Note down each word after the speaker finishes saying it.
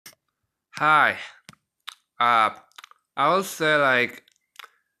Hi. Uh, I would say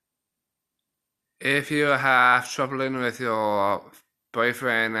if you have troubling with your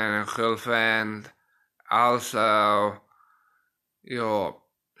boyfriend and your girlfriend, also your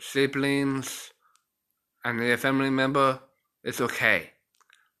siblings and your family member, it's okay.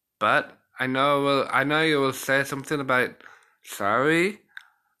 But I know you will say something about sorry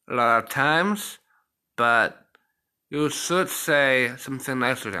a lot of times, but you should say something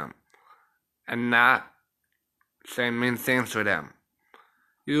nice to them and not say mean things to them.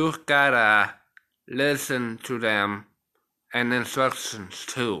 You gotta listen to them and instructions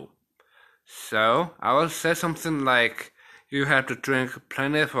too. So I will say something like you have to drink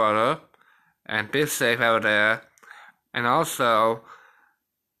plenty of water and be safe out there, and also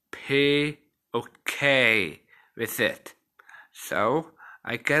be okay with it. So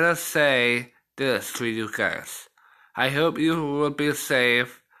I gotta say this to you guys. I hope you will be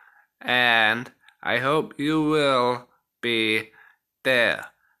safe, and I hope you will be there,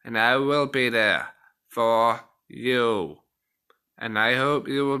 and I will be there for you. And I hope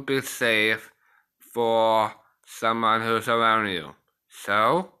you will be safe for someone who's around you.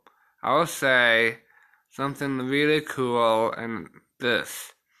 So, I'll say something really cool and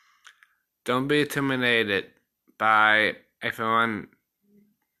this. Don't be intimidated by everyone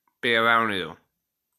be around you.